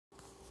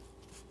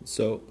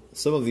So,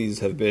 some of these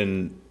have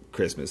been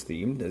Christmas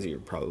themed, as you're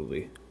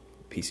probably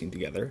piecing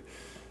together.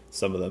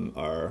 Some of them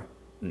are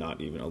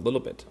not even a little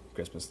bit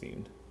Christmas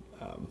themed.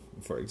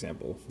 For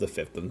example, the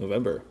 5th of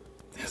November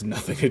has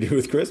nothing to do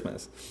with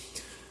Christmas.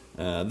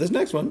 This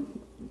next one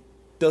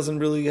doesn't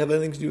really have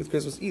anything to do with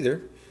Christmas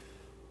either.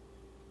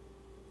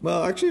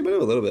 Well, actually, a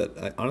little bit.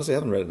 I honestly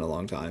haven't read it in a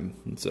long time,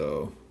 and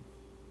so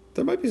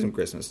there might be some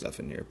Christmas stuff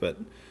in here, but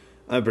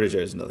I'm pretty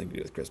sure it's nothing to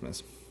do with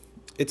Christmas.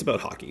 It's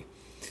about hockey.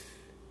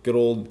 Good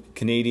old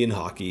Canadian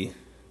hockey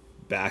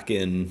back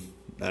in,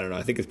 I don't know,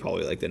 I think it's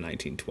probably like the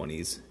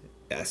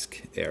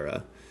 1920s-esque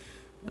era.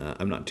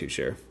 I'm not too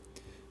sure.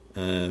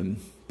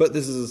 But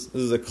this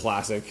is a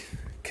classic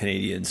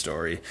Canadian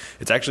story.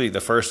 It's actually, the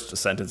first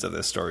sentence of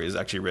this story is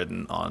actually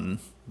written on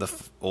the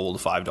old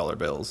 $5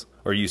 bills,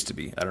 or used to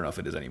be. I don't know if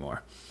it is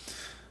anymore.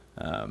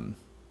 And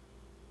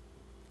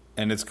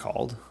it's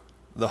called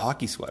The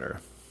Hockey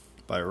Sweater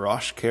by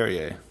Roch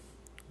Carrier.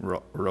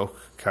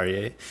 Roch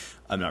Carrier?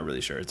 I'm not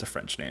really sure. It's a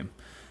French name.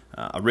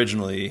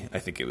 Originally, I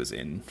think it was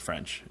in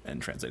French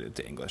and translated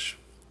to English,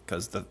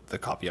 because the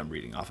copy I'm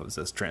reading off of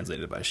says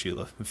translated by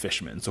Sheila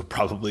Fishman, so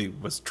probably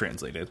was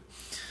translated.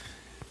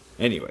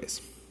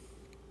 Anyways,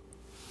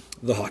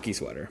 The Hockey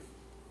Sweater.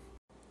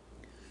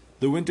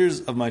 The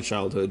winters of my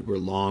childhood were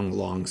long,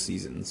 long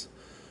seasons.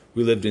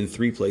 We lived in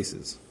 3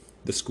 places: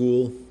 the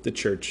school, the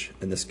church,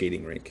 and the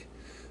skating rink.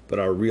 But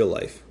our real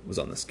life was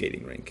on the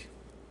skating rink.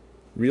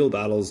 Real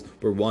battles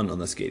were won on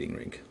the skating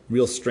rink.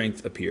 Real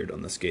strength appeared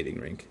on the skating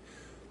rink.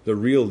 The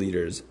real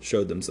leaders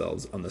showed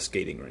themselves on the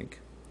skating rink.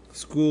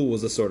 School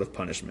was a sort of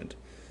punishment.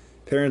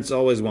 Parents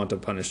always want to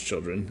punish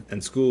children,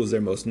 and school is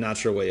their most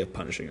natural way of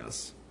punishing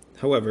us.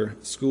 However,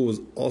 school was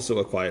also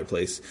a quiet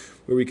place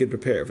where we could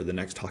prepare for the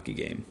next hockey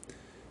game,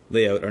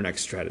 lay out our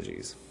next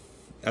strategies.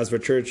 As for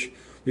church,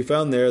 we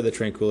found there the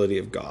tranquility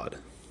of God.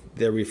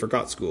 There we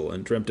forgot school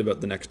and dreamt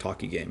about the next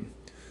hockey game.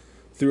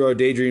 Through our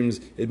daydreams,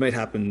 it might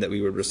happen that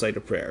we would recite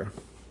a prayer.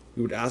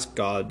 We would ask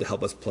God to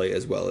help us play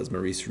as well as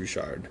Maurice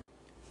Richard.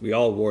 We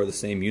all wore the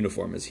same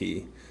uniform as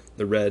he,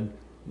 the red,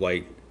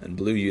 white, and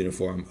blue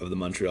uniform of the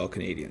Montreal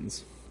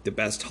Canadiens, the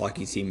best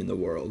hockey team in the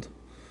world.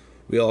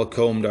 We all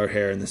combed our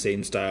hair in the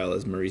same style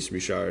as Maurice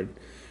Richard,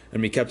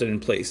 and we kept it in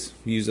place.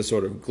 We used a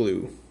sort of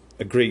glue,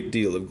 a great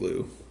deal of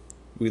glue.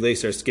 We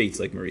laced our skates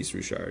like Maurice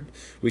Richard.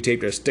 We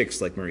taped our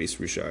sticks like Maurice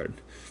Richard.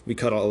 We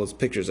cut all his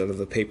pictures out of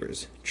the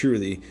papers.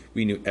 Truly,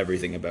 we knew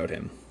everything about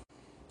him.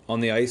 On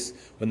the ice,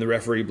 when the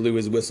referee blew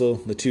his whistle,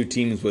 the 2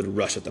 teams would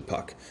rush at the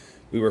puck.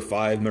 We were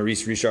 5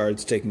 Maurice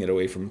Richards taking it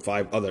away from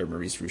 5 other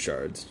Maurice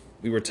Richards.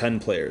 We were 10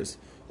 players,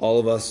 all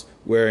of us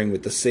wearing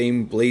with the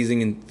same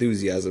blazing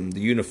enthusiasm the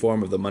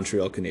uniform of the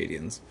Montreal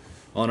Canadiens.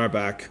 On our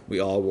back, we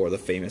all wore the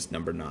famous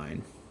number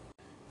 9.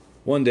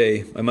 One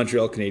day, my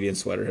Montreal Canadiens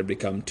sweater had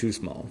become too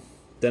small.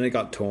 Then it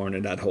got torn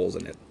and had holes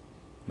in it.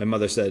 My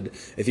mother said,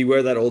 "If you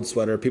wear that old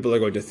sweater, people are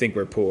going to think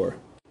we're poor."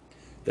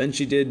 Then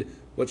she did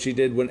what she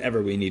did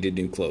whenever we needed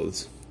new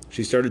clothes.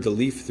 She started to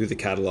leaf through the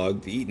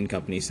catalog the Eaton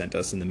Company sent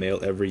us in the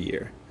mail every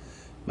year.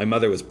 My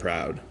mother was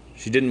proud.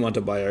 She didn't want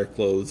to buy our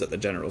clothes at the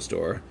general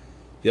store.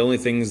 The only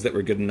things that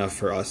were good enough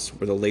for us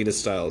were the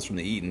latest styles from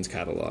the Eaton's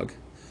catalog.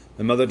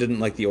 My mother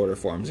didn't like the order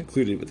forms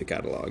included with the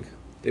catalog.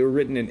 They were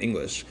written in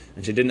English,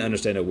 and she didn't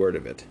understand a word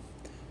of it.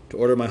 To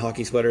order my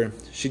hockey sweater,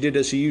 she did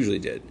as she usually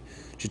did.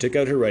 She took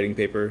out her writing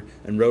paper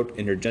and wrote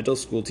in her gentle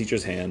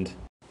schoolteacher's hand,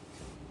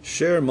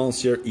 "Cher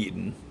Monsieur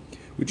Eaton,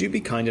 would you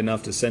be kind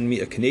enough to send me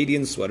a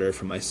Canadian sweater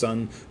for my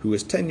son, who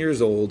is 10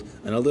 years old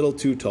and a little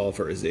too tall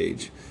for his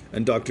age,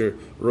 and Dr.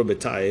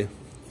 Robitaille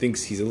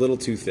thinks he's a little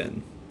too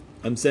thin.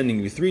 I'm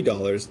sending you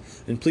 $3,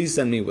 and please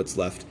send me what's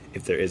left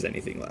if there is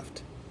anything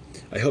left.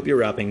 I hope your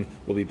wrapping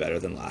will be better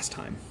than last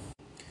time."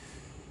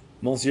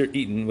 Monsieur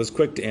Eaton was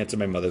quick to answer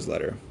my mother's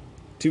letter.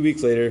 2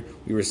 weeks later,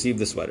 we received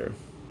the sweater.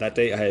 That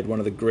day I had one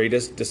of the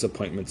greatest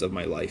disappointments of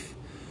my life.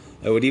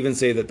 I would even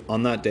say that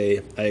on that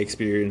day I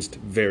experienced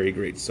very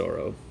great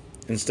sorrow.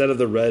 Instead of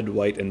the red,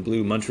 white, and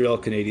blue Montreal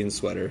Canadiens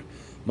sweater,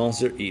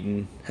 Monsieur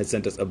Eaton had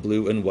sent us a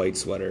blue and white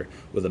sweater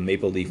with a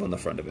maple leaf on the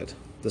front of it,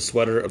 the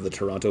sweater of the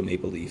Toronto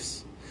Maple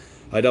Leafs.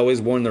 I'd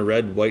always worn the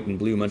red, white, and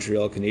blue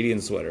Montreal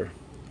Canadiens sweater.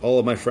 All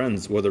of my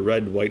friends wore the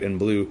red, white, and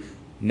blue.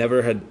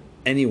 Never had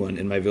anyone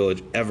in my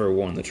village ever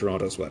worn the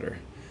Toronto sweater.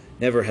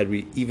 Never had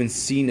we even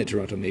seen a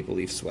Toronto Maple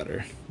Leaf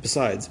sweater.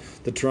 Besides,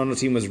 the Toronto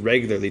team was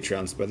regularly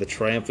trounced by the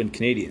triumphant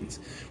Canadiens.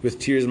 With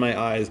tears in my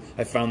eyes,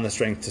 I found the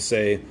strength to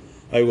say,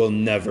 "I will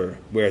never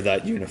wear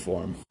that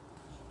uniform."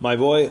 My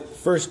boy,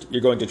 first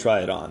you're going to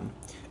try it on.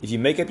 If you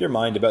make up your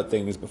mind about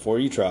things before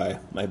you try,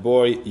 my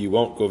boy, you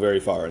won't go very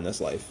far in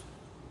this life.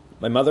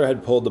 My mother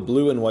had pulled the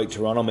blue and white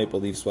Toronto Maple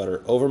Leaf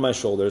sweater over my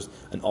shoulders,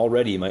 and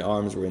already my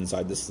arms were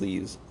inside the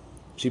sleeves.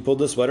 She pulled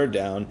the sweater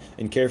down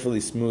and carefully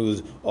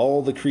smoothed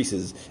all the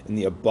creases in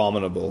the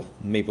abominable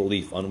maple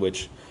leaf on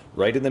which,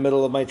 right in the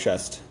middle of my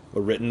chest,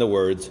 were written the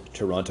words,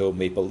 "Toronto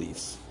Maple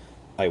Leafs."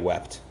 I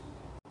wept.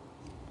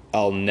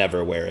 "I'll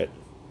never wear it."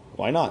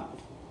 "Why not?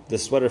 The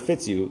sweater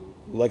fits you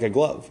like a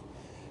glove.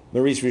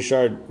 Maurice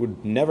Richard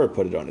would never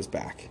put it on his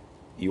back."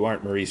 "You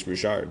aren't Maurice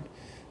Richard.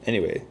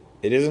 Anyway,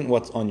 It isn't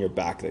what's on your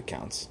back that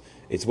counts.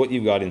 It's what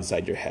you've got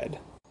inside your head.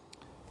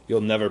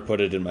 You'll never put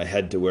it in my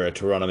head to wear a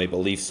Toronto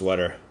Maple Leaf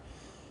sweater.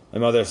 My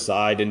mother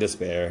sighed in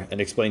despair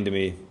and explained to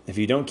me, if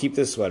you don't keep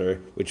this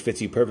sweater, which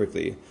fits you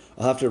perfectly,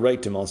 I'll have to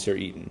write to Monsieur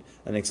Eaton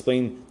and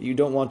explain that you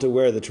don't want to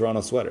wear the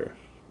Toronto sweater.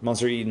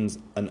 Monsieur Eaton's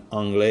an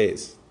Anglais.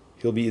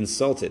 He'll be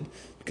insulted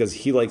because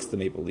he likes the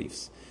Maple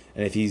Leafs.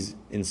 And if he's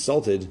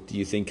insulted, do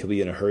you think he'll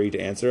be in a hurry to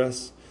answer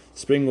us?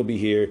 Spring will be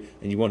here,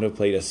 and you won't have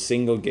played a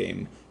single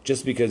game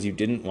just because you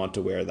didn't want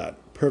to wear that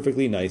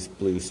perfectly nice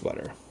blue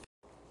sweater.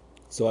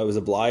 So I was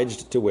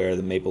obliged to wear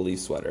the Maple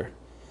Leaf sweater.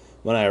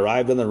 When I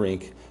arrived on the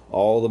rink,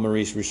 all the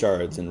Maurice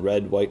Richards in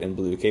red, white, and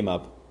blue came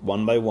up,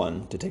 one by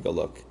one, to take a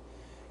look.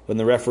 When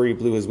the referee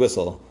blew his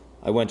whistle,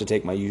 I went to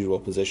take my usual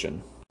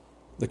position.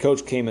 The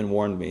coach came and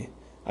warned me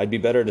I'd be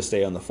better to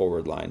stay on the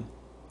forward line.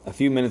 A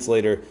few minutes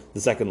later,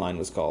 the second line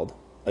was called.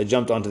 I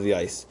jumped onto the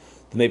ice.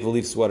 The Maple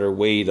Leaf sweater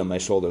weighed on my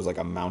shoulders like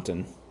a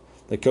mountain.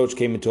 The coach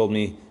came and told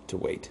me to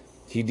wait.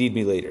 He'd need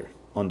me later,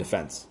 on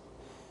defense.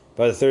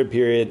 By the third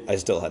period, I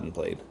still hadn't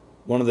played.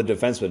 One of the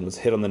defensemen was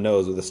hit on the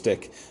nose with a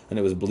stick, and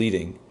it was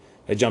bleeding.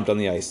 I jumped on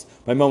the ice.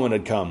 My moment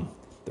had come.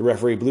 The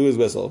referee blew his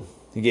whistle.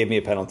 He gave me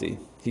a penalty.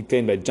 He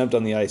claimed I jumped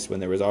on the ice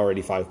when there was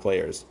already 5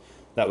 players.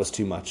 That was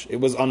too much. It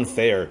was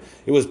unfair.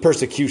 It was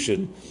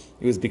persecution.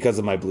 It was because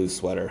of my blue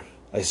sweater.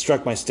 I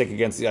struck my stick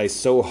against the ice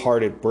so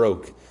hard it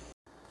broke.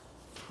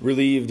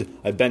 Relieved,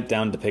 I bent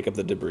down to pick up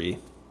the debris.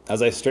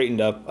 As I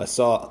straightened up, I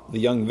saw the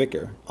young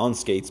vicar on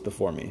skates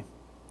before me.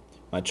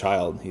 "My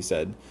child," he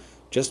said,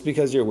 "just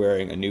because you're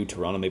wearing a new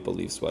Toronto Maple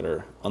Leaf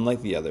sweater,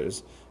 unlike the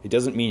others, it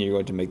doesn't mean you're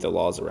going to make the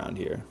laws around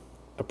here.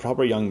 A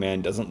proper young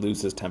man doesn't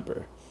lose his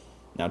temper.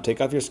 Now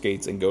take off your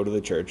skates and go to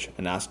the church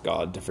and ask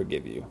God to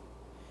forgive you."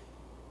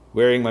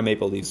 Wearing my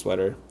Maple Leaf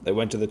sweater, I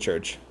went to the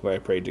church where I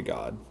prayed to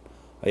God.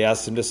 I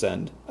asked him to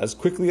send, as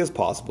quickly as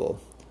possible,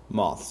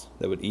 moths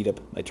that would eat up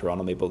my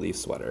Toronto Maple Leaf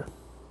sweater.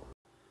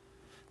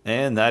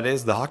 And that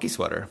is the hockey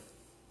sweater.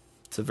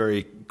 It's a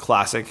very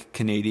classic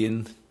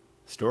Canadian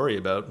story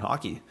about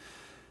hockey.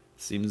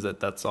 Seems that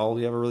that's all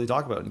we ever really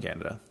talk about in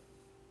Canada.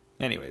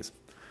 Anyways,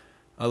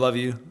 I love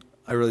you.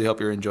 I really hope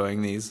you're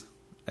enjoying these.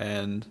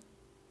 And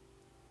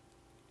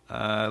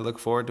I look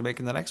forward to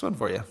making the next one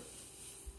for you.